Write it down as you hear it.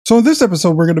So in this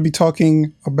episode, we're going to be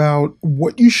talking about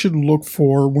what you should look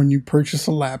for when you purchase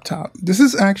a laptop. This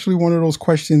is actually one of those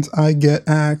questions I get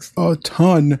asked a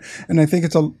ton, and I think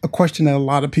it's a question that a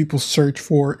lot of people search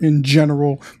for in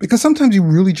general, because sometimes you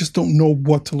really just don't know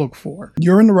what to look for.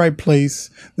 You're in the right place.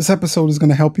 This episode is going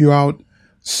to help you out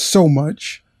so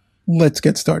much. Let's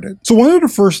get started. So one of the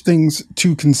first things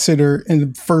to consider in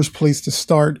the first place to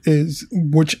start is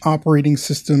which operating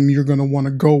system you're going to want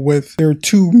to go with. There are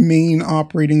two main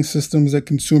operating systems that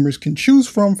consumers can choose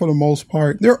from for the most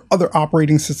part. There are other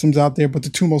operating systems out there, but the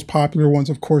two most popular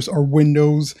ones, of course, are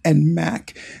Windows and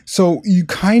Mac. So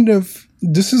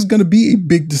this is going to be a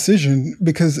big decision,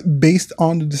 because based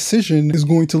on the decision is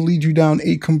going to lead you down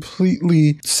a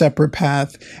completely separate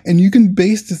path. And you can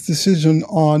base this decision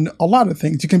on a lot of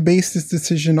things. You can base this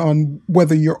decision on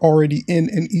whether you're already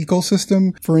in an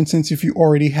ecosystem. For instance, if you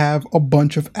already have a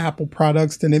bunch of Apple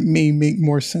products, then it may make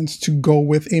more sense to go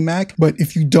with a Mac. But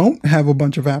if you don't have a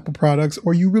bunch of Apple products,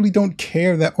 or you really don't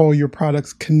care that all your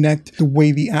products connect the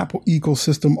way the Apple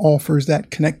ecosystem offers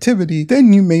that connectivity,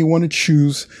 then you may want to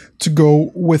choose to go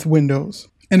with Windows.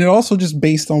 And it also just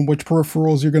based on which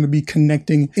peripherals you're going to be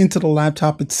connecting into the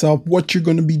laptop itself. What you're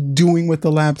going to be doing with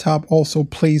the laptop also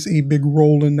plays a big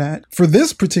role in that. For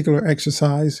this particular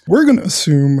exercise, we're going to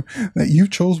assume that you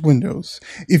chose Windows.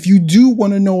 If you do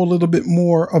want to know a little bit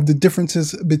more of the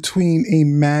differences between a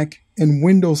Mac and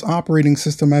Windows operating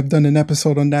system, I've done an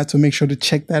episode on that, so make sure to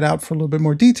check that out for a little bit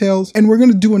more details. And we're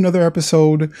going to do another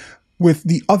episode with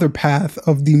the other path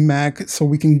of the Mac, so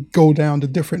we can go down the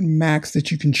different Macs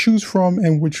that you can choose from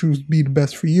and which would be the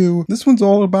best for you. This one's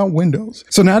all about Windows.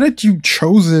 So now that you've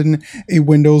chosen a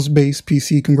Windows-based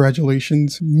PC,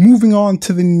 congratulations. Moving on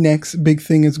to the next big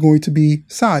thing is going to be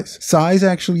size. Size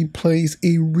actually plays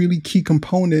a really key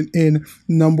component in,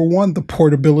 number one, the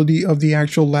portability of the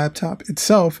actual laptop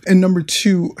itself, and number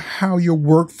two, how your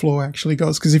workflow actually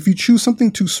goes. Because if you choose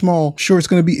something too small, sure, it's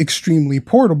going to be extremely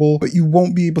portable, but you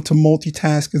won't be able to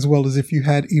multitask as well as if you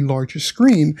had a larger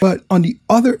screen. But on the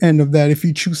other end of that, if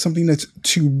you choose something that's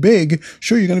too big,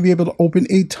 sure, you're going to be able to open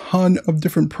a ton of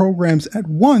different programs at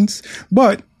once,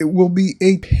 but it will be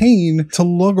a pain to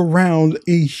lug around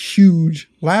a huge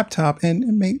laptop, and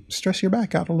it may stress your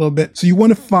back out a little bit. So you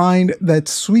want to find that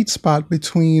sweet spot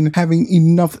between having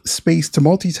enough space to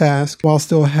multitask while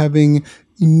still having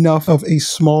enough of a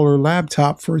smaller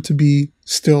laptop for it to be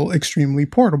still extremely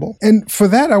portable. And for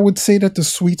that, I would say that the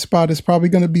sweet spot is probably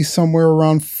going to be somewhere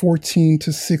around 14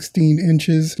 to 16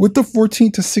 inches. With the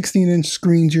 14 to 16 inch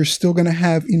screens, you're still going to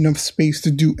have enough space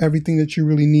to do everything that you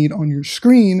really need on your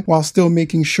screen, while still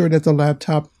making sure that the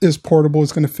laptop is portable.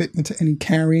 It's going to fit into any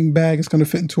carrying bag. It's going to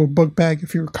fit into a book bag.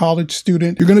 If you're a college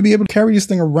student, you're going to be able to carry this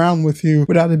thing around with you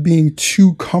without it being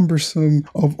too cumbersome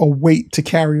of a weight to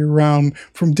carry around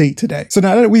from day to day. So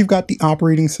now that we've got the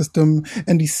operating system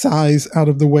and the size out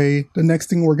of the way, the next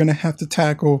thing we're going to have to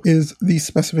tackle is the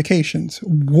specifications.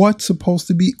 What's supposed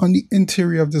to be on the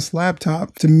interior of this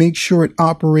laptop to make sure it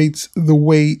operates the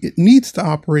way it needs to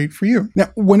operate for you.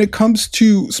 Now, when it comes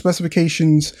to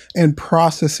specifications and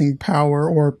processing power,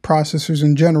 or processors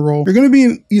in general, you're going to be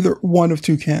in either one of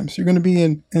two camps. You're going to be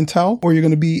in Intel, or you're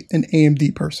going to be an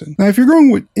AMD person. Now, if you're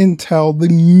going with Intel, the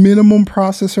minimum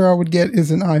processor I would get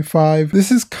is an i5.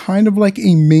 This is kind of like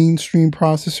a mainstream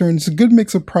processor, and it's a good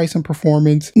mix of price and performance.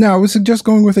 Now, I would suggest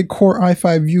going with a Core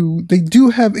i5U. They do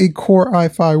have a Core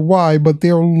i5Y, but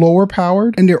they're lower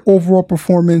powered and their overall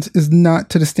performance is not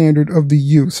to the standard of the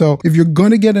U. So if you're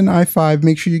going to get an i5,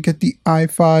 make sure you get the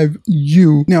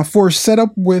i5U. Now, for a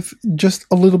setup with just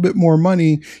a little bit more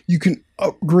money, you can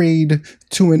upgrade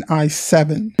to an i7.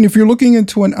 And if you're looking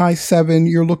into an i7,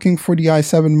 you're looking for the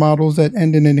i7 models that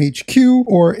end in an HQ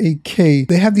or a K.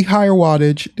 They have the higher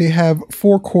wattage, they have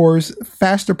 4 cores,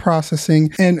 faster processing,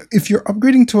 and if you're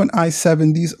upgrading to an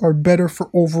i7, these are better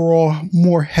for overall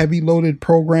more heavy loaded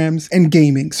programs and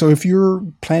gaming. So if you're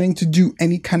planning to do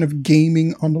any kind of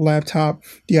gaming on the laptop,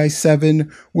 the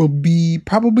i7 will be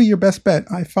probably your best bet.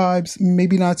 i5s,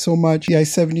 maybe not so much. The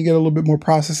i7, you get a little bit more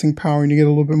processing power and you get a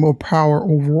little bit more power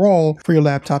overall for your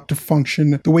laptop to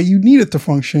function the way you need it to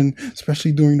function,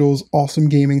 especially during those awesome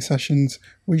gaming sessions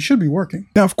where you should be working.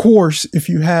 Now, of course, if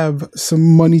you have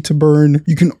some money to burn,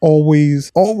 you can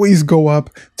always go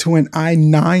up to an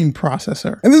i9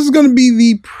 processor. And this is going to be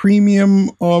the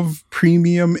premium of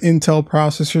premium Intel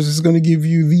processors. It's going to give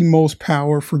you the most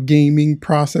power for gaming,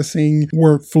 processing,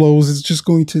 workflows. It's just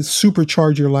going to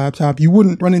supercharge your laptop. You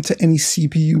wouldn't run into any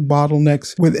CPU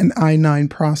bottlenecks with an i9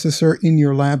 processor in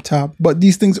your laptop, but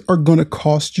these things are going to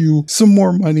cost you some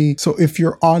more money. So if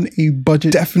you're on a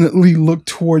budget, definitely look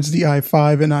towards the i5.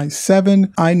 i5 and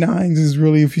i7. i9s is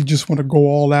really if you just want to go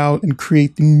all out and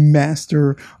create the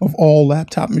master of all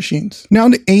laptop machines. Now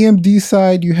on the AMD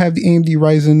side, you have the AMD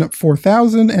Ryzen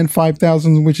 4000 and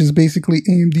 5000, which is basically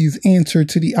AMD's answer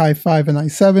to the i5 and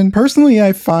i7. Personally,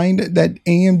 I find that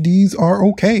AMDs are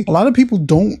okay. A lot of people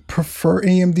don't prefer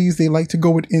AMDs. They like to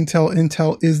go with Intel.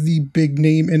 Intel is the big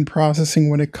name in processing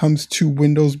when it comes to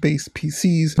Windows-based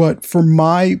PCs. But for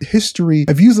my history,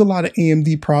 I've used a lot of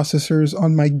AMD processors.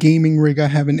 On my gaming rig, I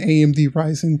have an AMD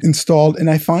Ryzen installed, and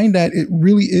I find that it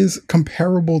really is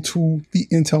comparable to the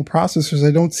Intel processors.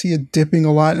 I don't see it dipping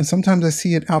a lot, and sometimes I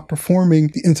see it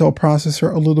outperforming the Intel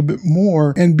processor a little bit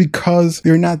more. And because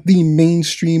they're not the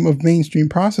mainstream of mainstream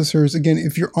processors, again,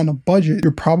 if you're on a budget,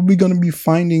 you're probably going to be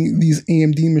finding these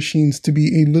AMD machines to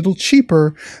be a little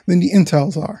cheaper than the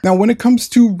Intels are. Now, when it comes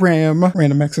to RAM,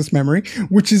 random access memory,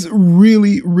 which is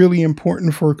really, really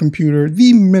important for a computer,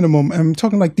 the minimum, I'm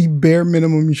talking like the bare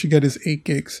minimum you should get is 8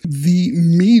 gigs. The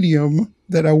medium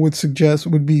that I would suggest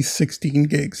would be 16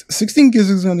 gigs. 16 gigs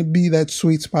is going to be that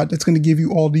sweet spot that's going to give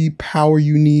you all the power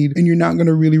you need, and you're not going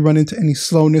to really run into any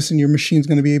slowness, and your machine's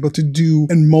going to be able to do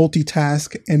and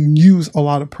multitask and use a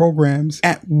lot of programs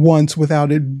at once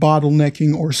without it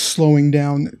bottlenecking or slowing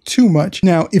down too much.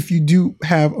 Now, if you do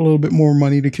have a little bit more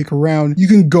money to kick around, you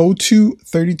can go to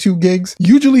 32 gigs.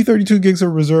 Usually 32 gigs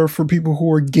are reserved for people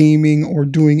who are gaming or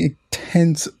doing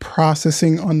intense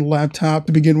processing on the laptop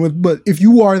to begin with. But if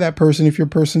you are that person, if you're a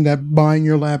person that buying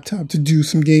your laptop to do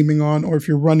some gaming on, or if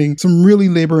you're running some really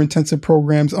labor intensive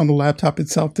programs on the laptop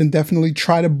itself, then definitely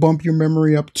try to bump your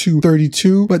memory up to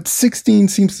 32. But 16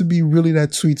 seems to be really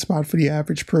that sweet spot for the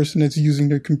average person that's using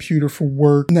their computer for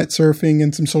work, net surfing,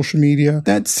 and some social media.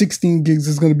 That 16 gigs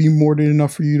is going to be more than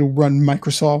enough for you to run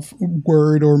Microsoft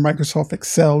Word or Microsoft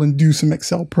Excel and do some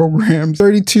Excel programs.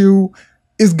 32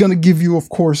 is going to give you, of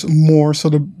course, more, so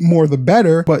the more the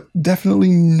better, but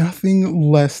definitely nothing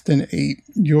less than 8.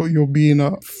 You'll be in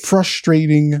a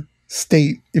frustrating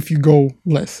state if you go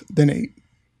less than 8.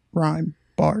 Rhyme,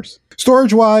 bars.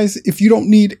 Storage wise, if you don't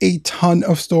need a ton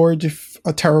of storage, if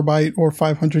a terabyte or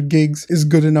 500 gigs is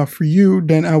good enough for you,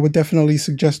 then I would definitely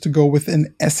suggest to go with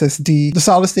an SSD. The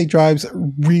solid state drives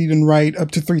read and write up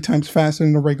to 3 times faster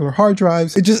than the regular hard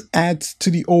drives. It just adds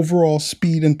to the overall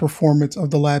speed and performance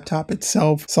of the laptop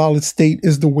itself. Solid state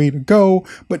is the way to go,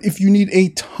 but if you need a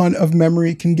ton of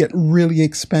memory, it can get really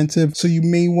expensive, so you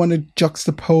may want to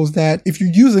juxtapose that. If you're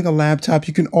using a laptop,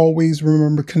 you can always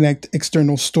remember connect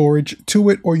external storage to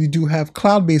it, or you do have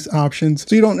cloud-based options,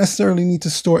 so you don't necessarily need to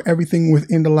store everything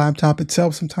within the laptop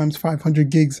itself. Sometimes 500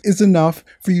 gigs is enough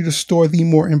for you to store the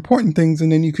more important things,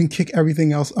 and then you can kick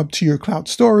everything else up to your cloud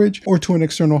storage or to an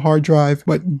external hard drive.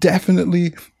 But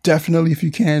definitely, if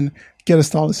you can, get a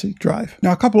solid state drive.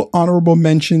 Now, a couple of honorable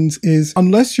mentions is,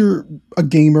 unless you're a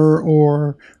gamer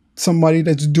or somebody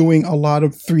that's doing a lot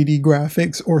of 3D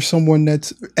graphics, or someone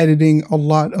that's editing a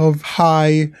lot of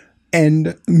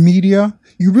high-end media,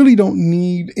 you really don't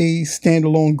need a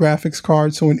standalone graphics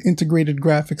card, so an integrated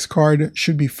graphics card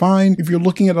should be fine. If you're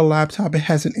looking at a laptop, it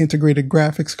has an integrated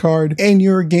graphics card, and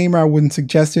you're a gamer, I wouldn't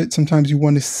suggest it. Sometimes you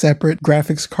want a separate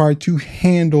graphics card to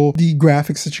handle the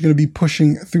graphics that you're going to be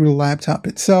pushing through the laptop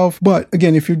itself. But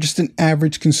again, if you're just an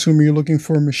average consumer, you're looking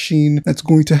for a machine that's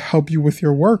going to help you with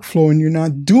your workflow, and you're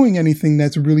not doing anything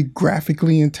that's really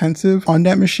graphically intensive on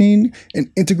that machine,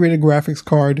 an integrated graphics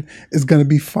card is going to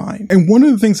be fine. And one of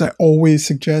the things I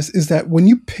always suggest is that when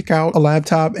you pick out a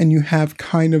laptop and you have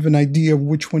kind of an idea of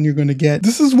which one you're going to get,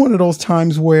 this is one of those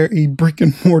times where a brick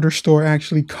and mortar store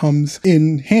actually comes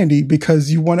in handy,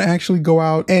 because you want to actually go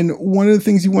out, and one of the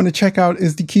things you want to check out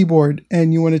is the keyboard,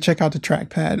 and you want to check out the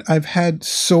trackpad. I've had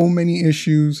so many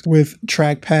issues with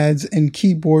trackpads and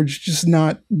keyboards just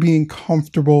not being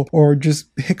comfortable, or just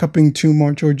hiccuping too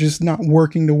much, or just not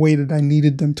working the way that I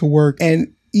needed them to work.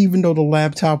 And even though the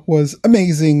laptop was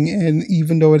amazing, and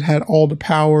even though it had all the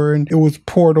power and it was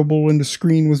portable and the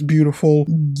screen was beautiful,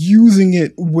 using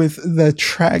it with the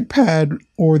trackpad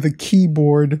or the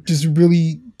keyboard just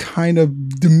really kind of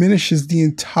diminishes the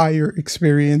entire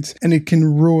experience, and it can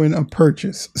ruin a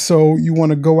purchase. So you want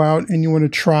to go out and you want to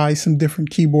try some different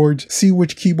keyboards, see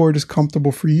which keyboard is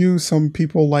comfortable for you. Some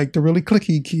people like the really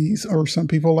clicky keys, or some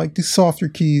people like the softer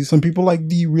keys. Some people like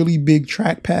the really big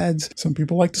trackpads. Some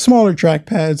people like the smaller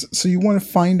trackpads. So you want to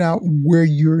find out where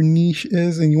your niche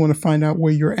is, and you want to find out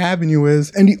where your avenue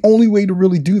is. And the only way to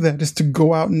really do that is to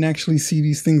go out and actually see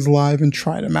these things live and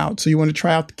try them out. So you want to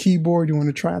try out the keyboard, you want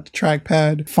to try out the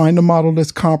trackpad, find a model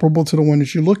that's comparable to the one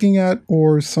that you're looking at,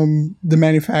 or the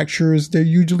manufacturers. They're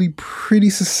usually pretty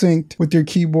succinct with their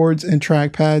keyboards and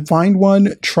trackpads. Find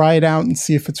one, try it out, and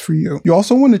see if it's for you. You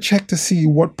also want to check to see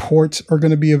what ports are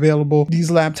going to be available. These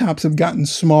laptops have gotten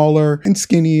smaller and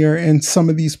skinnier, and some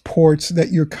of these ports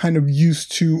that you're kind of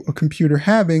used to a computer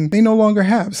having, they no longer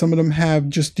have. Some of them have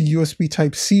just the USB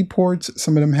Type-C ports.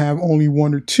 Some of them have only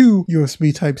 1 or 2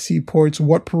 USB Type-C ports.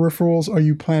 What peripherals are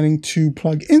you planning to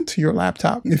plug into your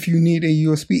laptop? If you need a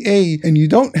USB-A and you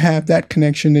don't have that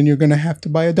connection, then you're going to have to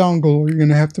buy a dongle, or you're going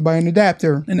to have to buy an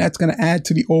adapter, and that's going to add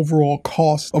to the overall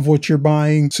cost of what you're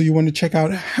buying. So you want to check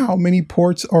out how many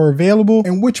ports are available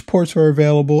and which ports are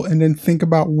available, and then think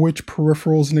about which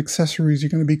peripherals and accessories you're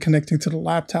going to be connecting to the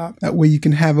laptop. That way you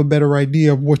can have a better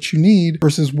idea of what you need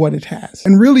versus what it has.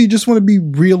 And really, you just want to be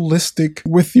realistic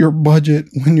with your budget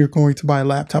when you're going to buy a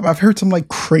laptop. I've heard some like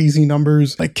crazy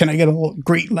numbers, like, can I get a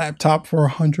great laptop for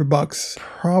 $100?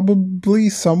 Probably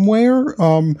somewhere.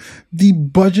 The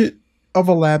budget of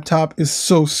a laptop is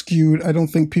so skewed. I don't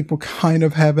think people kind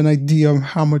of have an idea of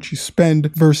how much you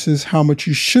spend versus how much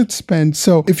you should spend.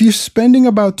 So if you're spending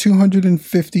about $250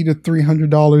 to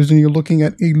 $300 and you're looking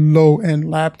at a low-end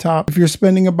laptop, if you're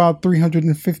spending about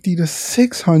 $350 to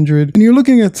 $600 and you're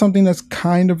looking at something that's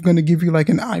kind of going to give you like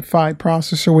an i5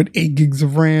 processor with 8 gigs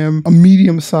of RAM, a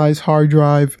medium-sized hard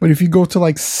drive, but if you go to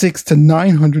like $600 to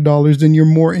 $900, then you're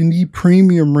more in the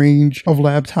premium range of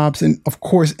laptops. And of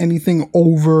course, anything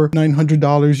over $900,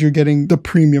 you're getting the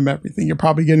premium everything. You're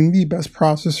probably getting the best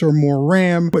processor, more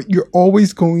RAM, but you're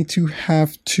always going to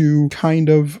have to kind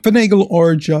of finagle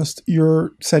or adjust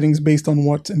your settings based on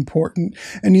what's important.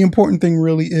 And the important thing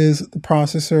really is the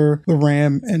processor, the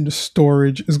RAM, and the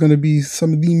storage is going to be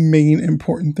some of the main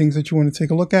important things that you want to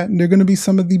take a look at. And they're going to be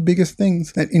some of the biggest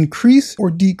things that increase or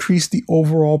decrease the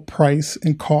overall price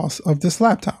and cost of this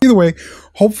laptop. Either way,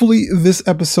 hopefully this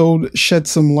episode shed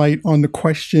some light on the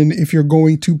question if you're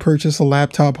going to purchase a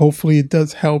laptop. Hopefully it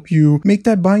does help you make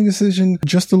that buying decision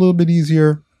just a little bit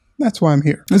easier. That's why I'm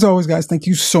here. As always, guys, thank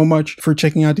you so much for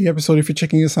checking out the episode. If you're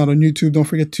checking us out on YouTube, don't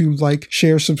forget to like,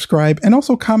 share, subscribe, and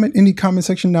also comment in the comment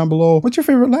section down below. What's your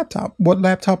favorite laptop? What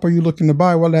laptop are you looking to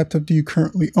buy? What laptop do you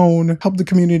currently own? Help the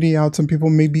community out. Some people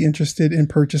may be interested in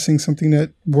purchasing something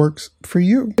that works for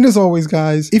you. And as always,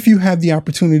 guys, if you have the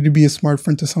opportunity to be a smart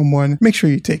friend to someone, make sure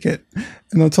you take it.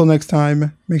 And until next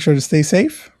time, make sure to stay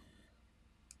safe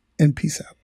and peace out.